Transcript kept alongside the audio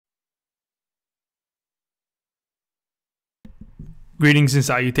Greetings and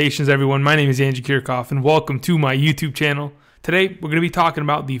salutations, everyone. My name is Andrew Kirchhoff, and welcome to my YouTube channel. Today, we're going to be talking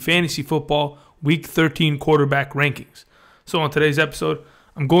about the Fantasy Football Week 13 quarterback rankings. So on today's episode,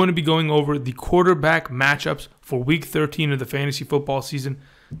 I'm going to be going over the quarterback matchups for Week 13 of the fantasy football season,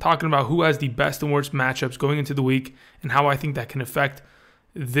 talking about who has the best and worst matchups going into the week and how I think that can affect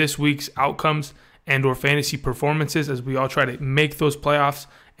this week's outcomes and or fantasy performances as we all try to make those playoffs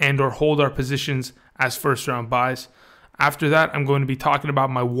and or hold our positions as first-round buys. After that, I'm going to be talking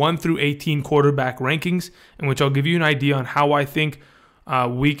about my 1 through 18 quarterback rankings, in which I'll give you an idea on how I think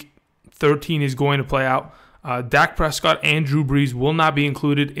Week 13 is going to play out. Dak Prescott and Drew Brees will not be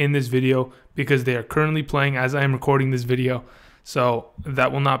included in this video because they are currently playing as I am recording this video. So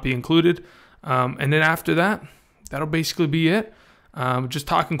that will not be included. And then after that, that'll basically be it. Just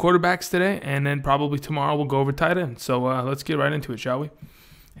talking quarterbacks today, and then probably tomorrow we'll go over tight end. So let's get right into it, shall we?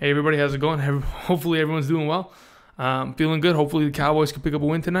 Hey, everybody, how's it going? Hopefully everyone's doing well. Feeling good. Hopefully the Cowboys can pick up a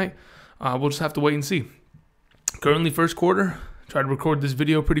win tonight. We'll just have to wait and see. Currently first quarter. Try to record this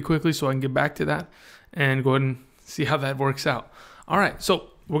video pretty quickly so I can get back to that and go ahead and see how that works out. All right, so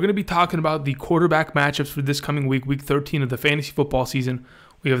we're going to be talking about the quarterback matchups for this coming week, Week 13 of the fantasy football season.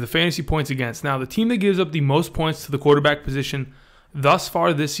 We have the fantasy points against. Now, the team that gives up the most points to the quarterback position thus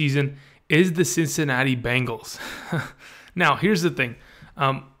far this season is the Cincinnati Bengals. Now, here's the thing.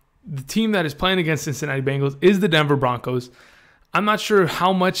 The team that is playing against Cincinnati Bengals is the Denver Broncos. I'm not sure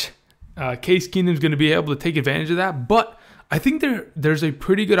how much Case Keenum is going to be able to take advantage of that, but I think there's a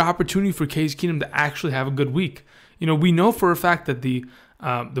pretty good opportunity for Case Keenum to actually have a good week. You know, we know for a fact that the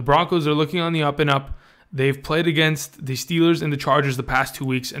Broncos are looking on the up and up. They've played against the Steelers and the Chargers the past 2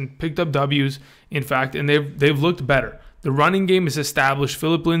 weeks and picked up W's, in fact, and they've looked better. The running game is established.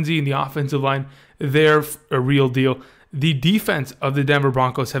 Phillip Lindsay and the offensive line, they're a real deal. The defense of the Denver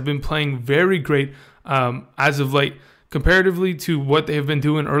Broncos have been playing very great as of late, comparatively to what they have been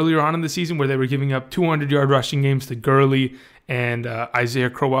doing earlier on in the season, where they were giving up 200-yard rushing games to Gurley and Isaiah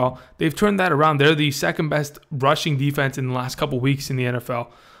Crowell. They've turned that around. They're the second best rushing defense in the last couple weeks in the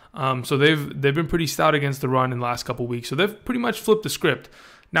NFL. So they've been pretty stout against the run in the last couple weeks. So they've pretty much flipped the script.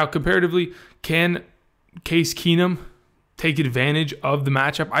 Now, comparatively, can Case Keenum take advantage of the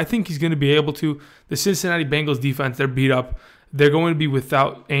matchup? I think he's going to be able to. The Cincinnati Bengals defense, they're beat up. They're going to be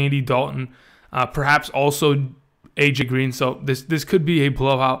without Andy Dalton, perhaps also AJ Green. So this could be a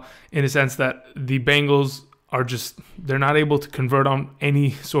blowout in a sense that the Bengals are they're not able to convert on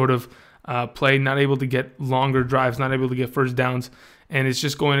any sort of play, not able to get longer drives, not able to get first downs, and it's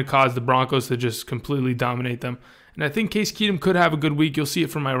just going to cause the Broncos to just completely dominate them. And I think Case Keenum could have a good week. You'll see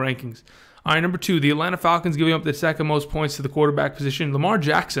it from my rankings. All right, number 2, the Atlanta Falcons giving up the second most points to the quarterback position. Lamar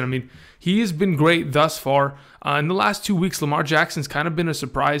Jackson, I mean, he has been great thus far. In the last 2 weeks, Lamar Jackson's kind of been a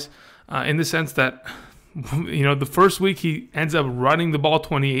surprise in the sense that, you know, the first week he ends up running the ball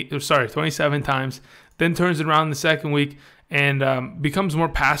 27 times, then turns it around the second week and becomes more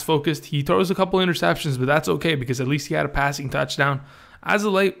pass-focused. He throws a couple interceptions, but that's okay because at least he had a passing touchdown. As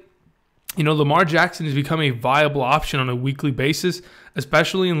of late, you know, Lamar Jackson has become a viable option on a weekly basis,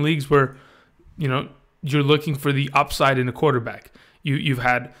 especially in leagues where, you know, you're looking for the upside in a quarterback. You've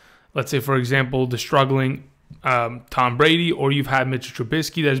had, let's say, for example, the struggling Tom Brady, or you've had Mitchell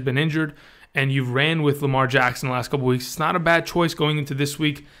Trubisky that's been injured, and you've ran with Lamar Jackson the last couple weeks. It's not a bad choice going into this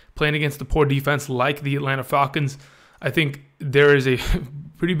week, playing against the poor defense like the Atlanta Falcons. I think there is a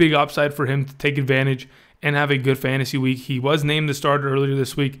pretty big upside for him to take advantage and have a good fantasy week. He was named the starter earlier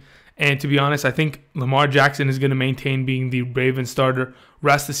this week, and to be honest, I think Lamar Jackson is going to maintain being the Ravens starter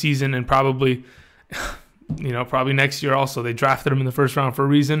rest of the season and probably, you know, probably next year also. They drafted him in the first round for a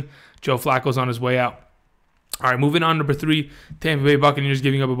reason. Joe Flacco's on his way out. All right, moving on, number 3, Tampa Bay Buccaneers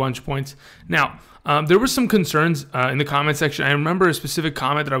giving up a bunch of points. Now, there were some concerns in the comment section. I remember a specific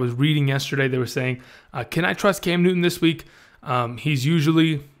comment that I was reading yesterday. They were saying, can I trust Cam Newton this week? He's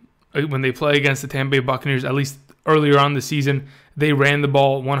usually, when they play against the Tampa Bay Buccaneers, at least earlier on the season, they ran the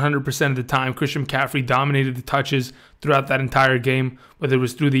ball 100% of the time. Christian McCaffrey dominated the touches throughout that entire game, whether it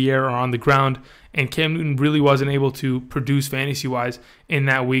was through the air or on the ground, and Cam Newton really wasn't able to produce fantasy-wise in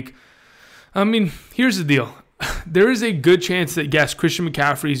that week. I mean, here's the deal. There is a good chance that, yes, Christian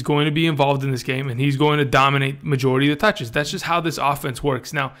McCaffrey is going to be involved in this game, and he's going to dominate majority of the touches. That's just how this offense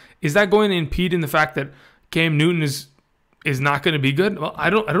works. Now, is that going to impede in the fact that Cam Newton is not going to be good? Well, I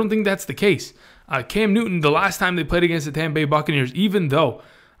don't think that's the case. Cam Newton, the last time they played against the Tampa Bay Buccaneers, even though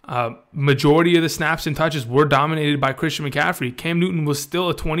majority of the snaps and touches were dominated by Christian McCaffrey, Cam Newton was still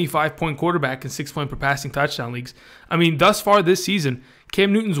a 25-point quarterback in 6-point per passing touchdown leagues. I mean, thus far this season,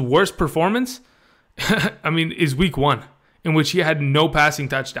 Cam Newton's worst performance, I mean, is week 1, in which he had no passing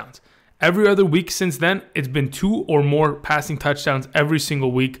touchdowns. Every other week since then, it's been 2 or more passing touchdowns every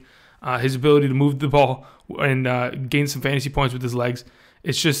single week. His ability to move the ball and gain some fantasy points with his legs,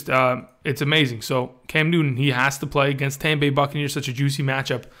 it's just it's amazing. So Cam Newton, he has to play against Tampa Bay Buccaneers, such a juicy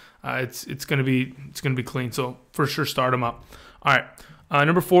matchup. It's gonna be clean. So for sure, start him up. All right,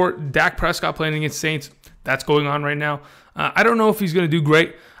 number 4, Dak Prescott playing against Saints. That's going on right now. I don't know if he's gonna do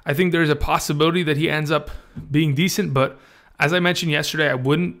great. I think there's a possibility that he ends up being decent, but as I mentioned yesterday, I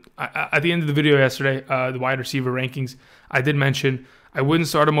wouldn't. At the end of the video yesterday, the wide receiver rankings, I did mention I wouldn't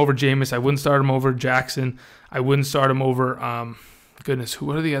start him over Jameis. I wouldn't start him over Jackson. I wouldn't start him over,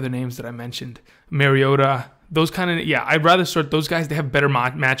 what are the other names that I mentioned? Mariota. Those kind of, yeah, I'd rather start those guys. They have better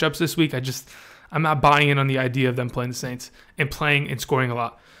matchups this week. I'm not buying in on the idea of them playing the Saints and playing and scoring a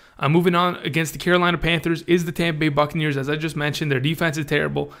lot. Moving on, against the Carolina Panthers is the Tampa Bay Buccaneers. As I just mentioned, their defense is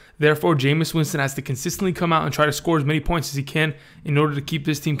terrible. Therefore, Jameis Winston has to consistently come out and try to score as many points as he can in order to keep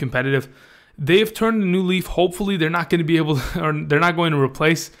this team competitive. They've turned a new leaf. Hopefully, they're not going to be able to, or they're not going to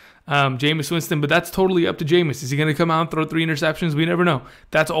replace Jameis Winston, but that's totally up to Jameis. Is he going to come out and throw 3 interceptions? We never know.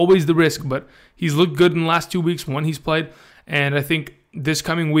 That's always the risk, but he's looked good in the last 2 weeks when he's played, and I think this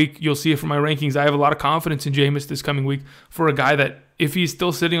coming week, you'll see it from my rankings. I have a lot of confidence in Jameis this coming week for a guy that, if he's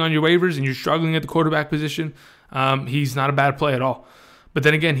still sitting on your waivers and you're struggling at the quarterback position, he's not a bad play at all. But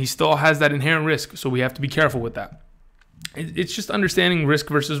then again, he still has that inherent risk, so we have to be careful with that. It's just understanding risk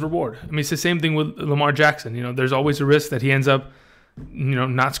versus reward. I mean, it's the same thing with Lamar Jackson. There's always a risk that he ends up,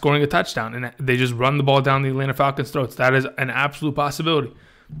 not scoring a touchdown, and they just run the ball down the Atlanta Falcons' throats. That is an absolute possibility.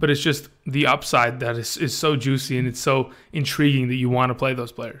 But it's just the upside that is so juicy and it's so intriguing that you want to play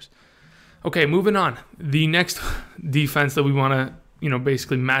those players. Okay, moving on. The next defense that we want to,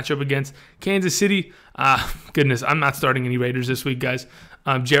 basically match up against, Kansas City. Goodness, I'm not starting any Raiders this week, guys.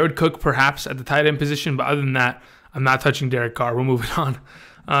 Jared Cook perhaps at the tight end position, but other than that, I'm not touching Derek Carr. We're moving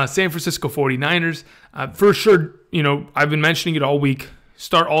on. San Francisco 49ers. For sure, I've been mentioning it all week.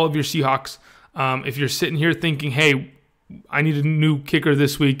 Start all of your Seahawks. If you're sitting here thinking, hey, I need a new kicker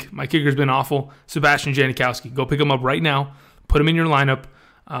this week, my kicker's been awful, Sebastian Janikowski. Go pick him up right now. Put him in your lineup.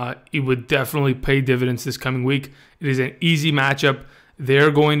 It would definitely pay dividends this coming week. It is an easy matchup.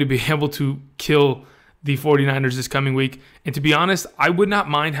 They're going to be able to kill the 49ers this coming week. And to be honest, I would not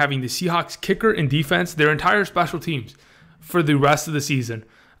mind having the Seahawks kicker and defense, their entire special teams, for the rest of the season.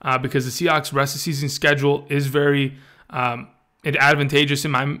 Because the Seahawks' rest of the season schedule is very advantageous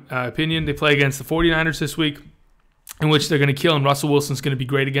in my opinion. They play against the 49ers this week, in which they're going to kill, and Russell Wilson's going to be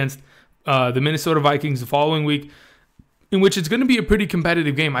great against the Minnesota Vikings the following week, in which it's going to be a pretty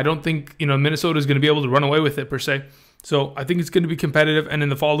competitive game. I don't think Minnesota is going to be able to run away with it per se. So I think it's going to be competitive. And in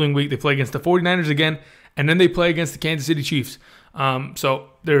the following week, they play against the 49ers again, and then they play against the Kansas City Chiefs. So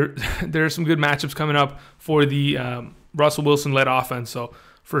there are some good matchups coming up for the Russell Wilson-led offense. So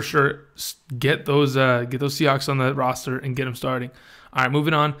for sure, get those Seahawks on the roster and get them starting. All right,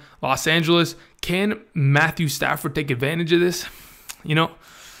 moving on. Los Angeles. Can Matthew Stafford take advantage of this?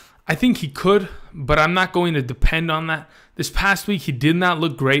 I think he could, but I'm not going to depend on that. This past week, he did not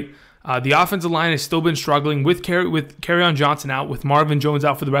look great. The offensive line has still been struggling with Kerryon Johnson out, with Marvin Jones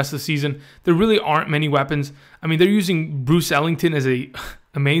out for the rest of the season. There really aren't many weapons. I mean, they're using Bruce Ellington as a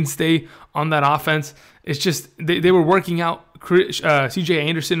mainstay on that offense. It's just they were working out C.J.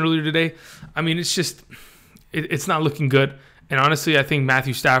 Anderson earlier today. I mean, it's just it's not looking good. And honestly, I think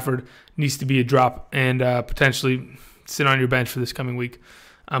Matthew Stafford needs to be a drop and potentially sit on your bench for this coming week.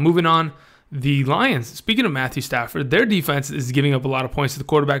 Moving on, the Lions. Speaking of Matthew Stafford, their defense is giving up a lot of points to the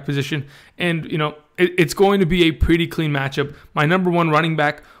quarterback position. And, it's going to be a pretty clean matchup. My number 1 running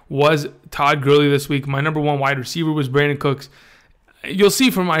back was Todd Gurley this week. My number 1 wide receiver was Brandon Cooks. You'll see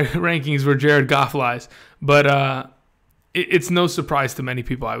from my rankings where Jared Goff lies. But it's no surprise to many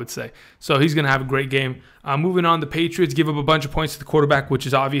people, I would say. So he's going to have a great game. Moving on, the Patriots give up a bunch of points to the quarterback, which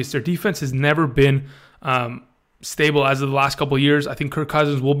is obvious. Their defense has never been stable as of the last couple of years. I think Kirk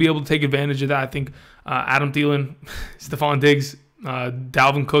Cousins will be able to take advantage of that. I think Adam Thielen, Stephon Diggs,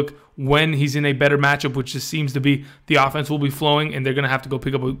 Dalvin Cook, when he's in a better matchup, which just seems to be, the offense will be flowing, and they're going to have to go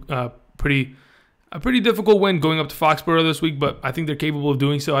pick up a pretty difficult win going up to Foxborough this week, but I think they're capable of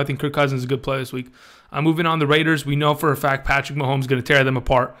doing so. I think Kirk Cousins is a good play this week. Moving on, the Raiders. We know for a fact Patrick Mahomes is going to tear them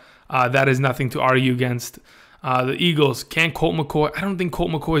apart. That is nothing to argue against. The Eagles. Can Colt McCoy? I don't think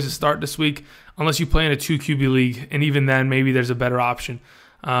Colt McCoy is a start this week unless you play in a 2 QB league, and even then, maybe there's a better option.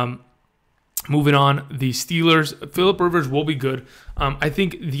 Moving on, the Steelers. Phillip Rivers will be good. I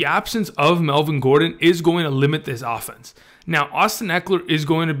think the absence of Melvin Gordon is going to limit this offense. Now, Austin Eckler is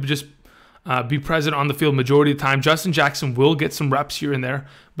going to just be present on the field majority of the time. Justin Jackson will get some reps here and there,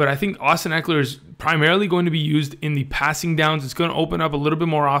 but I think Austin Eckler is primarily going to be used in the passing downs. It's going to open up a little bit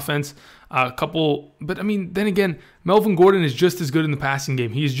more offense. But I mean, then again, Melvin Gordon is just as good in the passing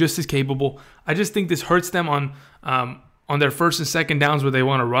game. He is just as capable. I just think this hurts them on their first and second downs where they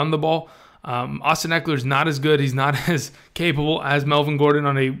want to run the ball. Austin Eckler is not as good. He's not as capable as Melvin Gordon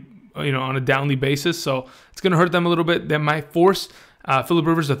on a downly basis. So it's going to hurt them a little bit. That might force Phillip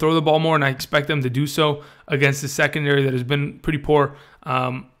Rivers to throw the ball more, and I expect them to do so against the secondary that has been pretty poor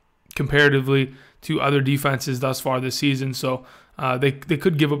comparatively to other defenses thus far this season. So they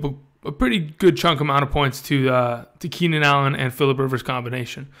could give up a pretty good chunk amount of points to Keenan Allen and Phillip Rivers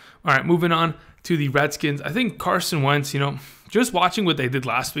combination. All right, moving on to the Redskins. I think Carson Wentz, just watching what they did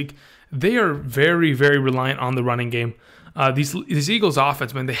last week, they are very, very reliant on the running game. These Eagles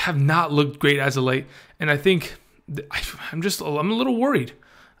offense, man, they have not looked great as of late, and I think I'm a little worried.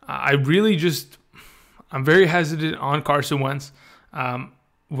 I'm very hesitant on Carson Wentz.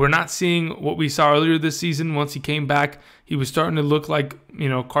 We're not seeing what we saw earlier this season. Once he came back, he was starting to look like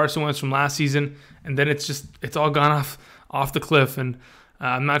Carson Wentz from last season, and then it's all gone off the cliff. And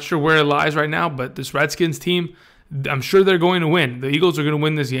I'm not sure where it lies right now, but this Redskins team, I'm sure they're going to win. The Eagles are going to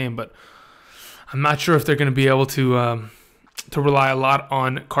win this game, but I'm not sure if they're going to be able to rely a lot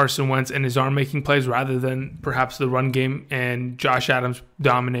on Carson Wentz and his arm-making plays rather than perhaps the run game and Josh Adams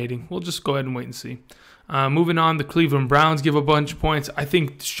dominating. We'll just go ahead and wait and see. Moving on, the Cleveland Browns give a bunch of points. I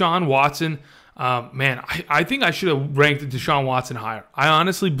think Deshaun Watson, I think I should have ranked Deshaun Watson higher. I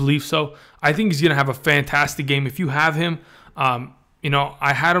honestly believe so. I think he's going to have a fantastic game. If you have him,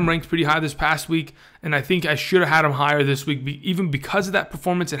 I had him ranked pretty high this past week, and I think I should have had him higher this week, even because of that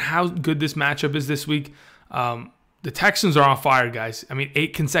performance and how good this matchup is this week. The Texans are on fire, guys. I mean,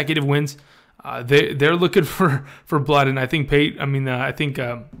 8 consecutive wins. They're looking for blood, and I think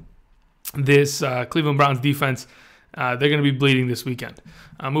this Cleveland Browns defense, they're going to be bleeding this weekend.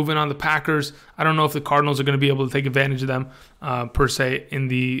 Moving on, the Packers. I don't know if the Cardinals are going to be able to take advantage of them per se in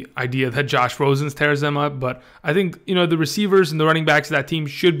the idea that Josh Rosen tears them up, but I think the receivers and the running backs of that team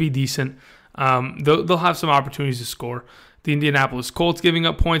should be decent. They'll have some opportunities to score. The Indianapolis Colts giving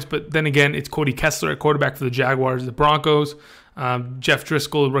up points, but then again, it's Cody Kessler at quarterback for the Jaguars. The Broncos, Jeff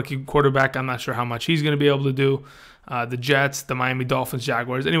Driscoll, rookie quarterback. I'm not sure how much he's going to be able to do. The Jets, the Miami Dolphins,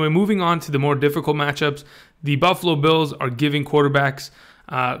 Jaguars. Anyway, moving on to the more difficult matchups. The Buffalo Bills are giving quarterbacks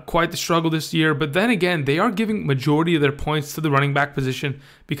quite the struggle this year, but then again, they are giving majority of their points to the running back position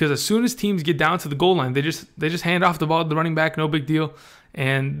because as soon as teams get down to the goal line, they just hand off the ball to the running back, no big deal.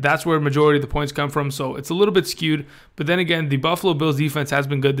 And that's where majority of the points come from. So it's a little bit skewed. But then again, the Buffalo Bills defense has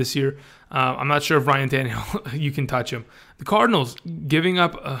been good this year. I'm not sure if Ryan Tannehill, you can touch him. The Cardinals giving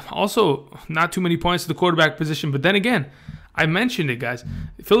up also not too many points to the quarterback position. But then again, I mentioned it, guys.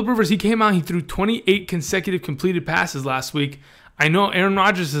 Phillip Rivers, he came out, he threw 28 consecutive completed passes last week. I know Aaron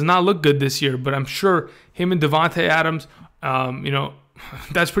Rodgers does not look good this year, but I'm sure him and Devontae Adams,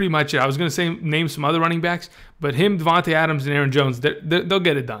 that's pretty much it. I was going to say name some other running backs, but him, Devontae Adams, and Aaron Jones, they'll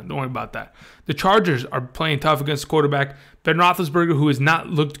get it done. Don't worry about that. The Chargers are playing tough against the quarterback. Ben Roethlisberger, who has not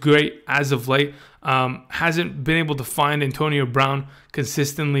looked great as of late, hasn't been able to find Antonio Brown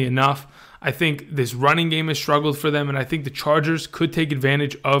consistently enough. I think this running game has struggled for them, and I think the Chargers could take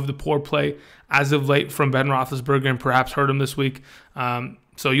advantage of the poor play as of late from Ben Roethlisberger and perhaps hurt him this week.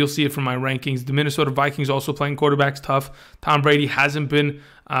 So you'll see it from my rankings. The Minnesota Vikings also playing quarterbacks tough. Tom Brady hasn't been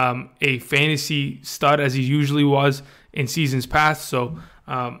a fantasy stud as he usually was in seasons past, so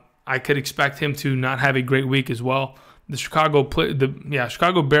I could expect him to not have a great week as well. The Chicago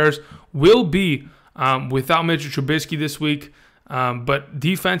Bears will be without Mitchell Trubisky this week, but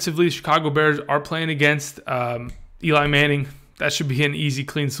defensively, the Chicago Bears are playing against Eli Manning. That should be an easy,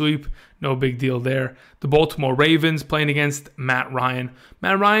 clean sweep. No big deal there. The Baltimore Ravens playing against Matt Ryan.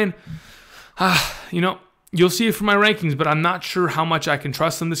 Matt Ryan, you'll see it from my rankings, but I'm not sure how much I can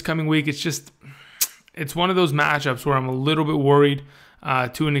trust him this coming week. It's one of those matchups where I'm a little bit worried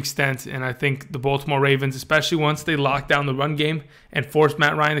to an extent, and I think the Baltimore Ravens, especially once they lock down the run game and force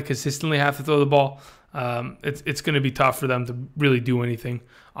Matt Ryan to consistently have to throw the ball, it's going to be tough for them to really do anything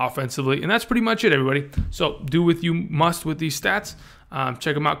offensively. And that's pretty much it, everybody. So do what you must with these stats.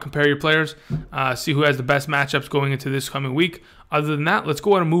 Check them out, compare your players, see who has the best matchups going into this coming week. Other than that, let's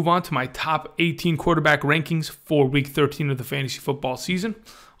go ahead and move on to my top 18 quarterback rankings for week 13 of the fantasy football season.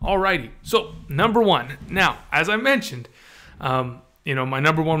 Alrighty, so number 1. Now, as I mentioned, my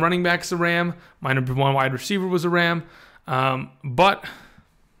number 1 running back is a Ram. My number 1 wide receiver was a Ram. But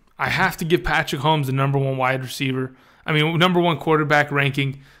I have to give Patrick Mahomes the number 1 wide receiver. Number 1 quarterback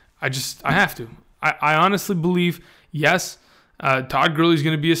ranking. I have to. I honestly believe, yes, Todd Gurley's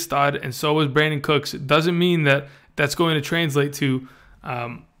going to be a stud, and so is Brandon Cooks. It doesn't mean that that's going to translate to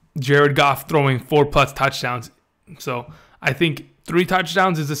Jared Goff throwing 4+ touchdowns. So I think 3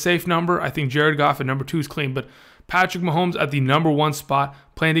 touchdowns is a safe number. I think Jared Goff at number 2 is clean, but Patrick Mahomes at the number 1 spot,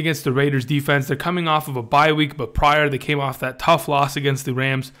 playing against the Raiders defense. They're coming off of a bye week, but prior they came off that tough loss against the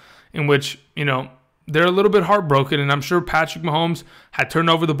Rams, in which, they're a little bit heartbroken, and I'm sure Patrick Mahomes had turned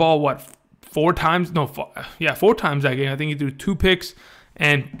over the ball, 4 times? No, 4 times that game. I think he threw 2 picks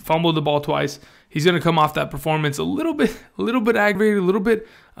and fumbled the ball twice. He's going to come off that performance a little bit aggravated, a little bit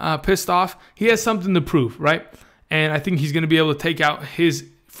pissed off. He has something to prove, right? And I think he's going to be able to take out his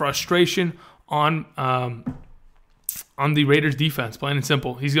frustration on the Raiders defense, plain and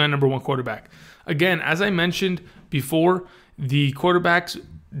simple. He's got number 1 quarterback. Again, as I mentioned before, the quarterbacks,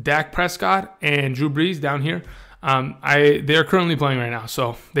 Dak Prescott and Drew Brees down here, they are currently playing right now.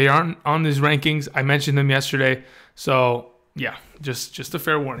 So they aren't on these rankings. I mentioned them yesterday. So yeah, just a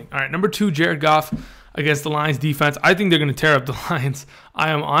fair warning. All right, number 2, Jared Goff against the Lions defense. I think they're going to tear up the Lions.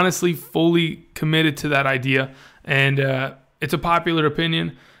 I am honestly fully committed to that idea. And it's a popular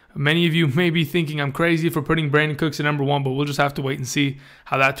opinion. Many of you may be thinking I'm crazy for putting Brandon Cooks at number 1, but we'll just have to wait and see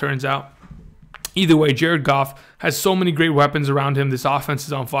how that turns out. Either way, Jared Goff has so many great weapons around him. This offense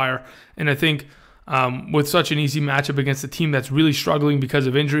is on fire. And I think with such an easy matchup against a team that's really struggling because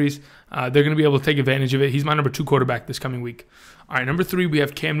of injuries, they're going to be able to take advantage of it. He's my number 2 quarterback this coming week. All right, number 3, we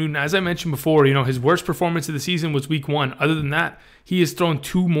have Cam Newton. As I mentioned before, his worst performance of the season was week 1. Other than that, he has thrown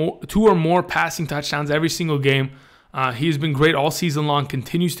 2 or more passing touchdowns every single game. He has been great all season long,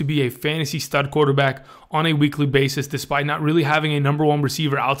 continues to be a fantasy stud quarterback on a weekly basis, despite not really having a number 1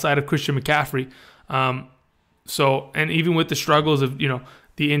 receiver outside of Christian McCaffrey. And even with the struggles of,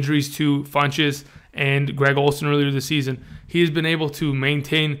 the injuries to Funches and Greg Olsen earlier this season, he has been able to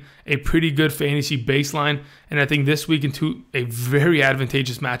maintain a pretty good fantasy baseline. And I think this week into a very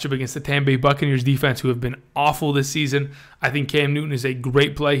advantageous matchup against the Tampa Bay Buccaneers defense, who have been awful this season, I think Cam Newton is a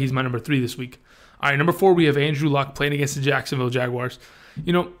great play. He's my number 3 this week. All right, number 4, we have Andrew Luck playing against the Jacksonville Jaguars.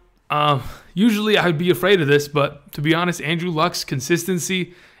 Usually I would be afraid of this, but to be honest, Andrew Luck's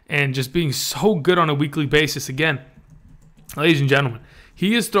consistency and just being so good on a weekly basis, again, ladies and gentlemen,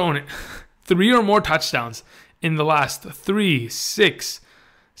 he has thrown it 3 or more touchdowns in the last 3, 6,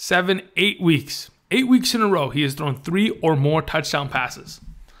 7, 8 weeks. 8 weeks in a row, he has thrown 3 or more touchdown passes.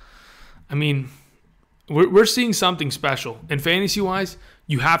 I mean, we're seeing something special. And fantasy-wise,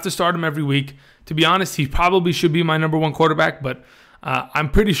 you have to start him every week. To be honest, he probably should be my number 1 quarterback, but I'm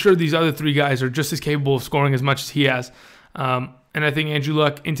pretty sure these other 3 guys are just as capable of scoring as much as he has. And I think Andrew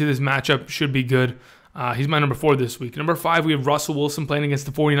Luck into this matchup should be good. He's my number 4 this week. Number 5, we have Russell Wilson playing against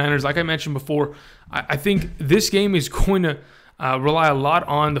the 49ers. Like I mentioned before, I think this game is going to rely a lot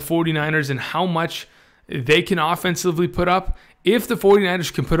on the 49ers and how much they can offensively put up. If the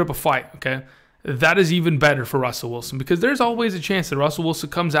 49ers can put up a fight, okay, that is even better for Russell Wilson, because there's always a chance that Russell Wilson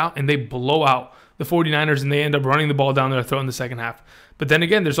comes out and they blow out the 49ers and they end up running the ball down their throat in the second half. But then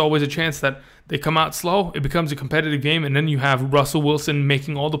again, there's always a chance that they come out slow, it becomes a competitive game, and then you have Russell Wilson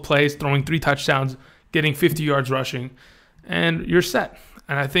making all the plays, throwing 3 touchdowns, getting 50 yards rushing, and you're set.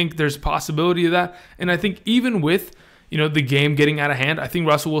 And I think there's a possibility of that. And I think even with, the game getting out of hand, I think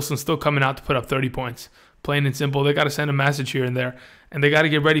Russell Wilson's still coming out to put up 30 points. Plain and simple. They got to send a message here and there, and they got to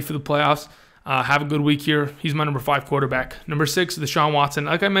get ready for the playoffs. Have a good week here. He's my number 5 quarterback. Number 6, Deshaun Watson.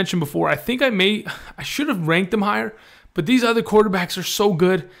 Like I mentioned before, I think I should have ranked him higher, but these other quarterbacks are so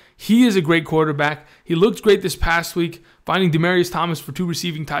good. He is a great quarterback. He looked great this past week, finding Demaryius Thomas for 2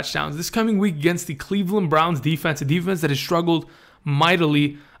 receiving touchdowns. This coming week against the Cleveland Browns defense, a defense that has struggled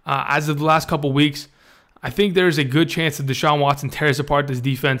mightily as of the last couple weeks, I think there's a good chance that Deshaun Watson tears apart this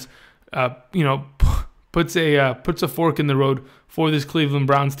defense, puts a fork in the road for this Cleveland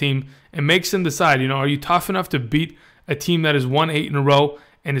Browns team and makes them decide, are you tough enough to beat a team that has won 8 in a row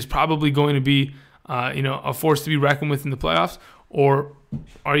and is probably going to be, a force to be reckoned with in the playoffs, or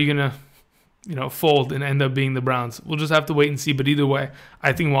are you going to, fold and end up being the Browns? We'll just have to wait and see. But either way,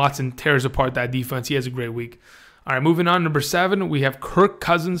 I think Watson tears apart that defense. He has a great week. All right, moving on. Number 7, we have Kirk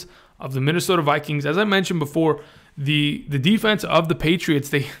Cousins of the Minnesota Vikings. As I mentioned before, the defense of the Patriots,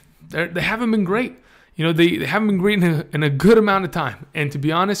 they haven't been great. They haven't been great in a good amount of time. And to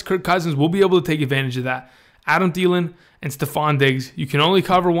be honest, Kirk Cousins will be able to take advantage of that. Adam Thielen and Stephon Diggs, you can only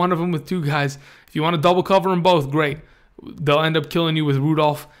cover one of them with 2 guys. If you want to double cover them both, great. They'll end up killing you with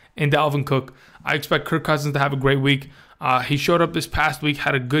Rudolph and Dalvin Cook. I expect Kirk Cousins to have a great week. He showed up this past week,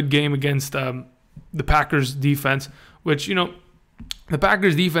 had a good game against the Packers defense, which, the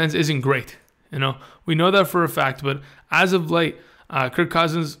Packers defense isn't great. We know that for a fact, but as of late, Kirk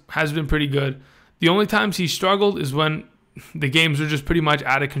Cousins has been pretty good. The only times he struggled is when the games are just pretty much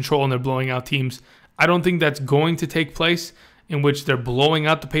out of control and they're blowing out teams. I don't think that's going to take place in which they're blowing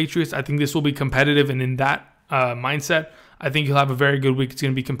out the Patriots. I think this will be competitive, and in that mindset, I think he'll have a very good week. It's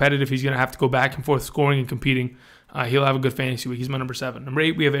going to be competitive. He's going to have to go back and forth scoring and competing. He'll have a good fantasy week. He's my number 7. Number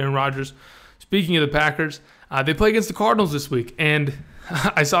 8, we have Aaron Rodgers. Speaking of the Packers, they play against the Cardinals this week, and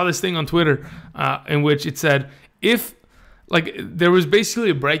I saw this thing on Twitter in which it said there was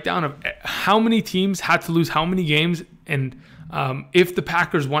basically a breakdown of how many teams had to lose how many games, and if the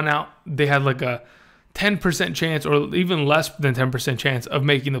Packers won out, they had like a 10% chance or even less than 10% chance of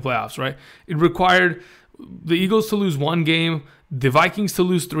making the playoffs, right? It required the Eagles to lose 1 game, the Vikings to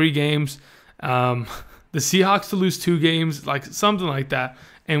lose 3 games, the Seahawks to lose 2 games, like something like that,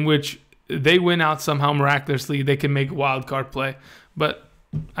 in which they win out somehow miraculously. They can make a wild card play. But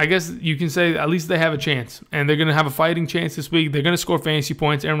I guess you can say at least they have a chance, and they're going to have a fighting chance this week. They're going to score fantasy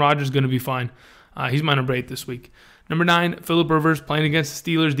points. Aaron Rodgers is going to be fine. He's my number 8 this week. Number 9, Phillip Rivers playing against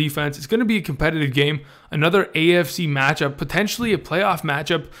the Steelers defense. It's going to be a competitive game. Another AFC matchup, potentially a playoff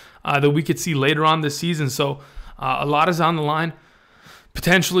matchup that we could see later on this season. So a lot is on the line.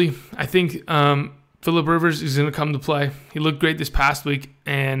 Potentially, I think Phillip Rivers is going to come to play. He looked great this past week.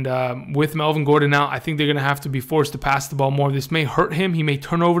 And with Melvin Gordon out, I think they're going to have to be forced to pass the ball more. This may hurt him. He may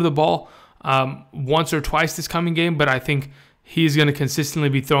turn over the ball once or twice this coming game. But I think he's going to consistently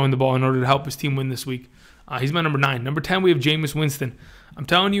be throwing the ball in order to help his team win this week. He's my number 9. Number 10, we have Jameis Winston. I'm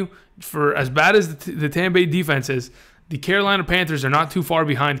telling you, for as bad as the Tampa Bay defense is, the Carolina Panthers are not too far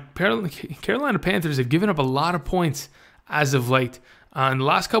behind. Carolina Panthers have given up a lot of points as of late. In the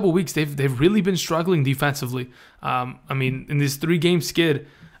last couple of weeks, they've really been struggling defensively. In this 3-game skid,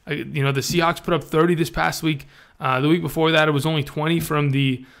 the Seahawks put up 30 this past week. The week before that, it was only 20 from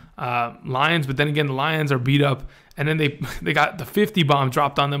the Lions. But then again, the Lions are beat up. And then they got the 50 bomb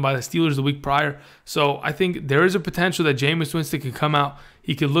dropped on them by the Steelers the week prior. So I think there is a potential that Jameis Winston can come out.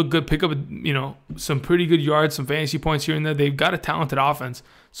 He could look good, pick up some pretty good yards, some fantasy points here and there. They've got a talented offense.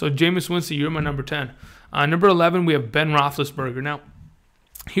 So Jameis Winston, you're my number 10. Number 11, we have Ben Roethlisberger. Now,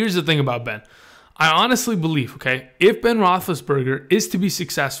 here's the thing about Ben. I honestly believe, if Ben Roethlisberger is to be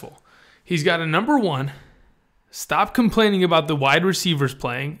successful, he's got a number 1. Stop complaining about the wide receivers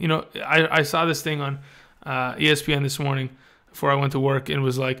playing. I saw this thing on ESPN this morning before I went to work, and it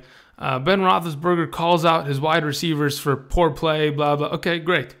was like, Ben Roethlisberger calls out his wide receivers for poor play, blah, blah. Okay,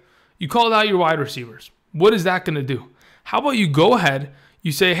 great. You called out your wide receivers. What is that going to do? How about you go ahead,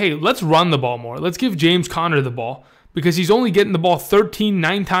 you say, hey, let's run the ball more. Let's give James Conner the ball because he's only getting the ball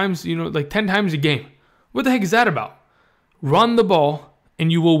 9 times, 10 times a game. What the heck is that about? Run the ball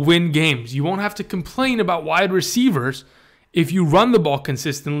and you will win games. You won't have to complain about wide receivers. If you run the ball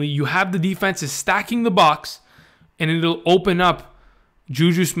consistently, you have the defenses stacking the box, and it'll open up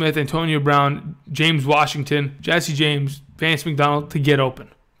Juju Smith, Antonio Brown, James Washington, Jesse James, Vance McDonald to get open.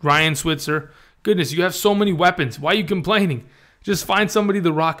 Ryan Switzer. Goodness, you have so many weapons. Why are you complaining? Just find somebody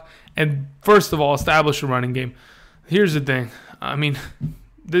to rock and, first of all, establish a running game. Here's the thing.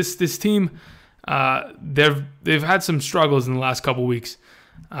 This team, they've had some struggles in the last couple weeks.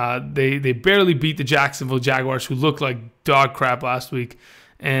 They barely beat the Jacksonville Jaguars, who looked like dog crap last week.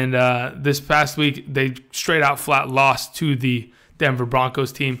 And this past week, they straight out flat lost to the Denver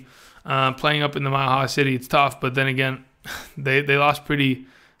Broncos team. Playing up in the Mile High City, it's tough. But then again, they lost pretty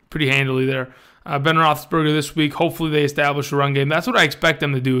handily there. Ben Roethlisberger this week, hopefully they establish a run game. That's what I expect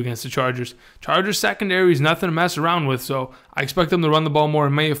them to do against the Chargers. Chargers secondary is nothing to mess around with, so I expect them to run the ball more. It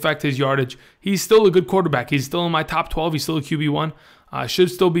may affect his yardage. He's still a good quarterback. He's still in my top 12. He's still a QB1.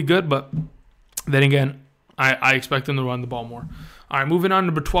 Should still be good, but then again, I expect them to run the ball more. All right, moving on to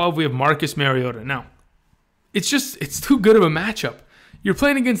number 12, we have Marcus Mariota. Now, it's too good of a matchup. You're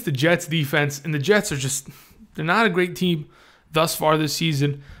playing against the Jets defense, and the Jets they're not a great team thus far this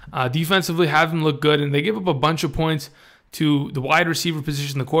season. Defensively, haven't looked good, and they give up a bunch of points to the wide receiver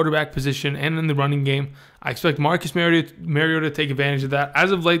position, the quarterback position, and in the running game. I expect Marcus Mariota to take advantage of that.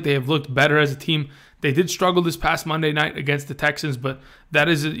 As of late, they have looked better as a team. They did struggle this past Monday night against the Texans, but that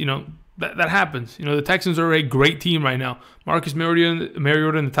is, that happens. The Texans are a great team right now. Marcus Mariota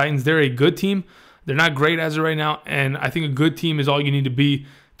and the Titans, they're a good team. They're not great as of right now, and I think a good team is all you need to be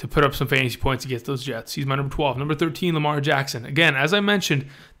to put up some fantasy points against those Jets. He's my number 12. Number 13, Lamar Jackson. Again, as I mentioned,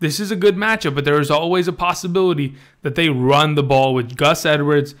 this is a good matchup, but there is always a possibility that they run the ball with Gus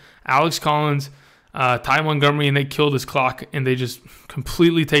Edwards, Alex Collins, Ty Montgomery, and they kill this clock, and they just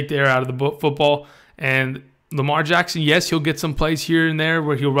completely take the air out of the football. And Lamar Jackson, yes, he'll get some plays here and there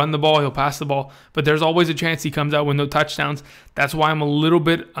where he'll run the ball, he'll pass the ball, but there's always a chance he comes out with no touchdowns. That's why I'm a little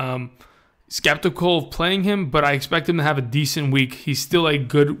bit skeptical of playing him, but I expect him to have a decent week. He's still a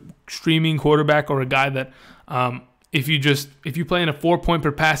good streaming quarterback or a guy that if you play in a 4-point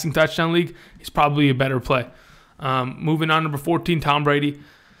per passing touchdown league, he's probably a better play. Moving on, number 14, Tom Brady.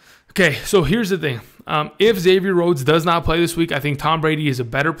 Okay, so here's the thing. If Xavier Rhodes does not play this week, I think Tom Brady is a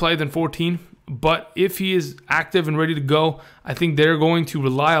better play than 14. But if he is active and ready to go, I think they're going to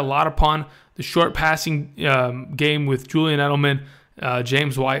rely a lot upon the short passing game with Julian Edelman,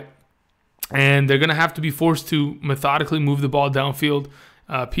 James White. And they're going to have to be forced to methodically move the ball downfield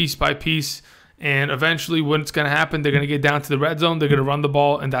piece by piece. And eventually, what's going to happen, they're going to get down to the red zone. They're going to run the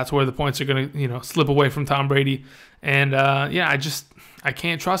ball, and that's where the points are going to, slip away from Tom Brady. And, I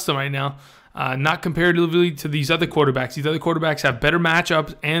can't trust them right now. Not comparatively to these other quarterbacks. These other quarterbacks have better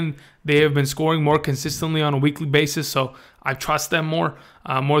matchups, and they have been scoring more consistently on a weekly basis. So I trust them more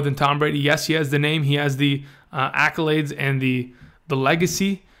than Tom Brady. Yes, he has the name, he has the accolades and the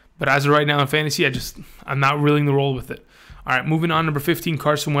legacy. But as of right now in fantasy, I'm not willing to roll with it. All right, moving on, number 15,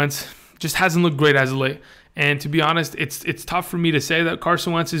 Carson Wentz. Just hasn't looked great as of late. And to be honest, it's tough for me to say that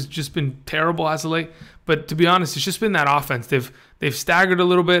Carson Wentz has just been terrible as of late. But to be honest, it's just been that offense. They've staggered a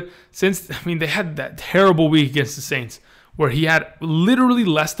little bit since. They had that terrible week against the Saints where he had literally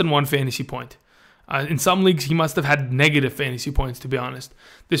less than 1 fantasy point. In some leagues, he must have had negative fantasy points, to be honest.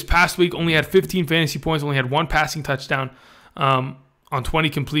 This past week, only had 15 fantasy points, only had 1 passing touchdown on 20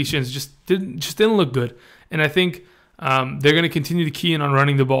 completions. Just didn't look good. And I think they're going to continue to key in on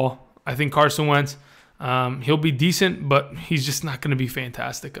running the ball. I think Carson Wentz, he'll be decent, but he's just not going to be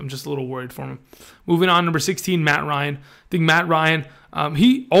fantastic. I'm just a little worried for him. Moving on, number 16, Matt Ryan. I think Matt Ryan,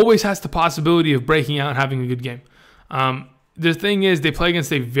 he always has the possibility of breaking out and having a good game. The thing is, they play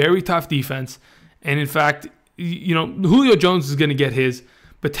against a very tough defense, and in fact, Julio Jones is going to get his,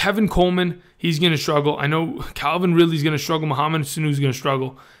 but Tevin Coleman, he's going to struggle. I know Calvin Ridley's going to struggle. Mohamed Sanu's going to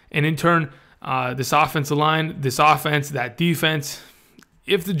struggle, and in turn, this offensive line, this offense, that defense.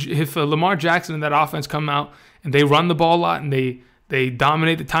 If Lamar Jackson and that offense come out and they run the ball a lot and they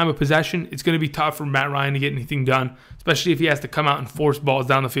dominate the time of possession, it's going to be tough for Matt Ryan to get anything done, especially if he has to come out and force balls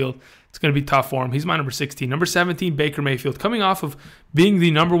down the field. It's going to be tough for him. He's my number 16. Number 17, Baker Mayfield. Coming off of being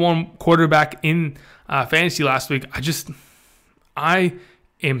the number 1 quarterback in fantasy last week, I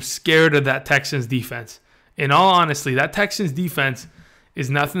am scared of that Texans defense. In all honesty, that Texans defense is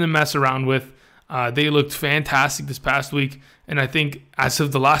nothing to mess around with. They looked fantastic this past week, and I think as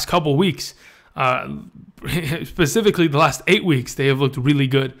of the last couple weeks, specifically the last 8 weeks, they have looked really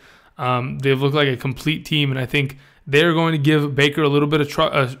good. They've looked like a complete team, and I think they're going to give Baker a little bit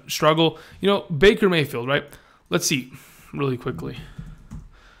of struggle. Baker Mayfield, right? Let's see really quickly.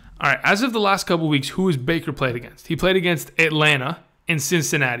 All right, as of the last couple weeks, who has Baker played against? He played against Atlanta and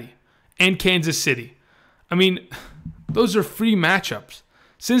Cincinnati and Kansas City. Those are free matchups.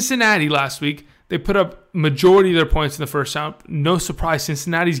 Cincinnati last week, they put up majority of their points in the first round. No surprise,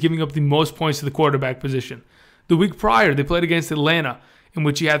 Cincinnati's giving up the most points to the quarterback position. The week prior, they played against Atlanta, in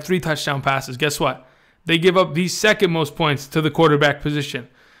which he had 3 touchdown passes. Guess what? They give up the second most points to the quarterback position.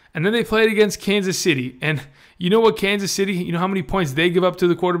 And then they played against Kansas City. And you know what Kansas City, you know how many points they give up to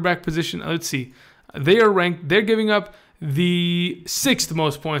the quarterback position? Let's see. They are ranked, they're giving up the 6th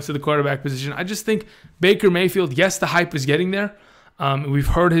most points to the quarterback position. I just think Baker Mayfield, yes, the hype is getting there. We've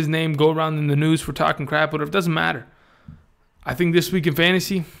heard his name go around in the news for talking crap, but it doesn't matter. I think this week in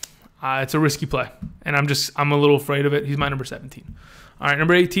fantasy, it's a risky play, and I'm a little afraid of it. He's my number 17. All right,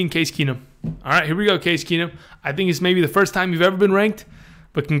 number 18, Case Keenum. All right, here we go, Case Keenum. I think it's maybe the first time you've ever been ranked,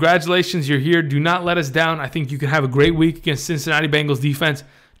 but congratulations, you're here. Do not let us down. I think you can have a great week against Cincinnati Bengals defense.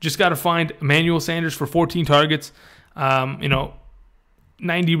 Just got to find Emmanuel Sanders for 14 targets, 90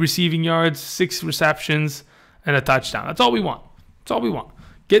 receiving yards, 6 receptions, and a touchdown. That's all we want. That's all we want.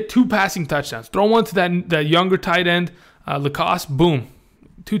 Get 2 passing touchdowns. Throw one to that younger tight end, Lacoste. Boom.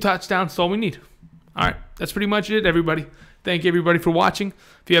 2 touchdowns. That's all we need. All right. That's pretty much it, everybody. Thank you, everybody, for watching.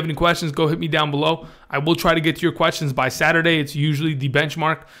 If you have any questions, go hit me down below. I will try to get to your questions by Saturday. It's usually the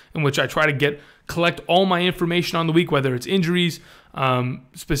benchmark in which I try to collect all my information on the week, whether it's injuries,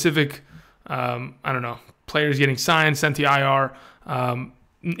 specific, players getting signed, sent to IR,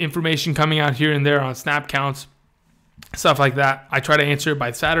 information coming out here and there on snap counts, stuff like that. I try to answer it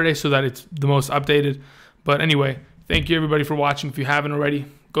by Saturday so that it's the most updated. But anyway, thank you everybody for watching. If you haven't already,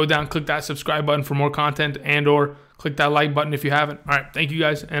 go down, click that subscribe button for more content, and or click that like button if you haven't. All right, thank you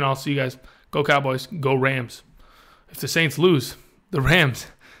guys, and I'll see you guys. Go Cowboys, go Rams. If the Saints lose, the Rams,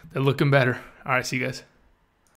 they're looking better. All right, see you guys.